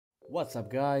What's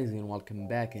up guys, and welcome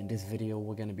back. In this video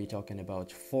we're going to be talking about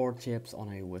 4 tips on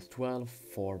iOS 12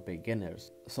 for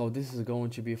beginners. So this is going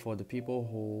to be for the people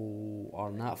who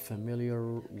are not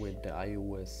familiar with the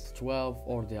iOS 12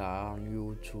 or they are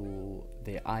new to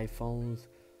the iPhones.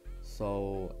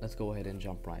 So let's go ahead and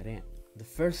jump right in. The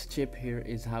first tip here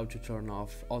is how to turn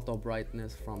off auto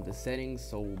brightness from the settings.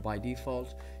 So by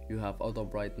default you have auto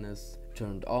brightness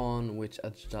turned on, which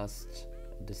adjusts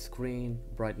the screen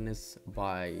brightness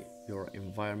by your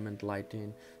environment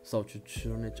lighting. So to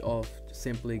turn it off,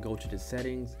 simply go to the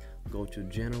settings, go to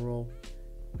general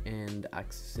and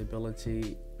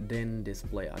accessibility, then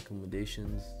display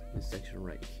accommodations, this section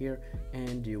right here,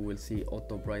 and you will see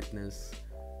auto brightness.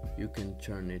 You can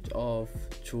turn it off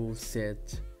to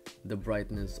set the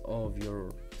brightness of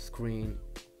your screen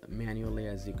manually,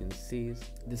 as you can see.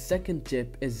 The second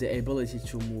tip is the ability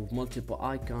to move multiple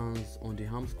icons on the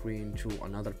home screen to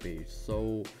another page.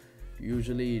 So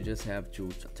usually you just have to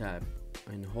tap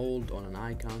and hold on an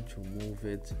icon to move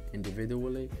it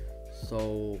individually.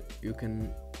 So you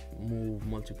can move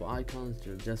multiple icons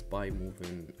just by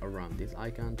moving around this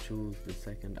icon. Choose the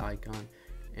second icon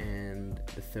and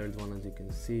the third one, as you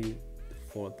can see, the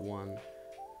fourth one.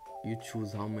 You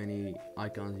choose how many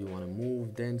icons you want to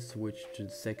move, then switch to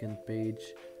the second page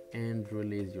and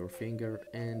release your finger,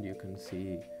 and you can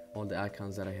see all the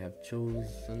icons that I have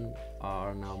chosen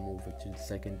are now moved to the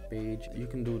second page. You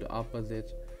can do the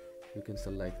opposite. You can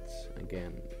select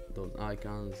again those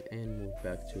icons and move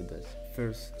back to the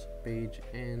first page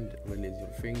and release your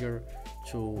finger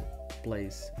to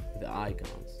place the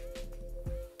icons.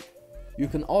 You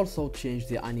can also change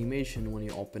the animation when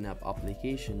you open up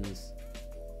applications,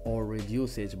 or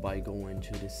reduce it by going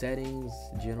to the settings,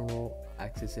 general,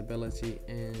 accessibility,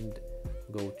 and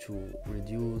go to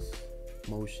reduce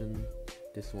motion,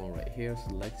 this one right here,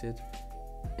 select it,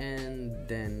 and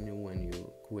then when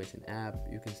you quit an app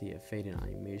you can see a fading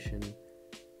animation.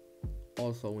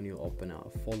 Also when you open a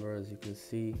folder, as you can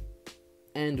see,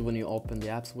 and when you open the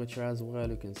app switcher as well,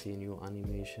 you can see a new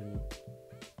animation.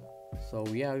 So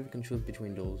yeah, you can choose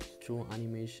between those two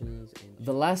animations. And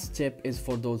the last tip is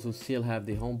for those who still have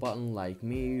the home button like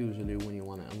me. Usually when you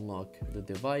want to unlock the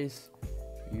device,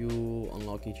 you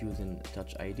unlock it using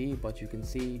Touch ID, but you can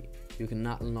see you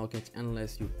cannot unlock it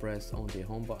unless you press on the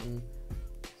home button.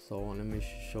 So let me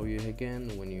show you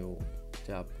again. When you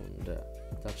tap on the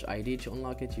Touch ID to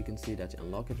unlock it, you can see that you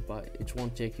unlock it, but it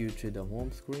won't take you to the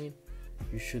home screen.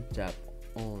 You should tap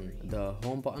on the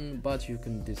home button, but you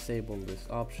can disable this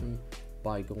option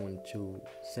by going to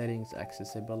settings,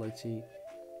 accessibility,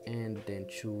 and then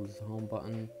choose home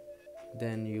button.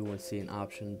 Then you will see an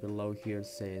option below here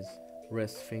says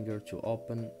rest finger to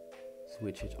open,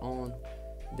 switch it on.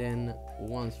 Then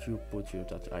once you put your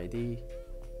Touch ID,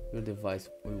 your device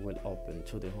will open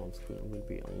to the home screen, will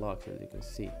be unlocked, as you can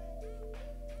see.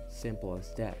 Simple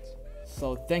as that.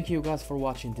 So thank you guys for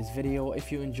watching this video.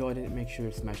 If you enjoyed it, make sure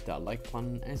you smash that like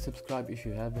button and subscribe if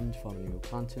you haven't for new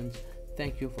content.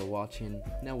 Thank you for watching.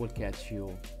 Now we'll catch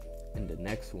you in the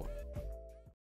next one.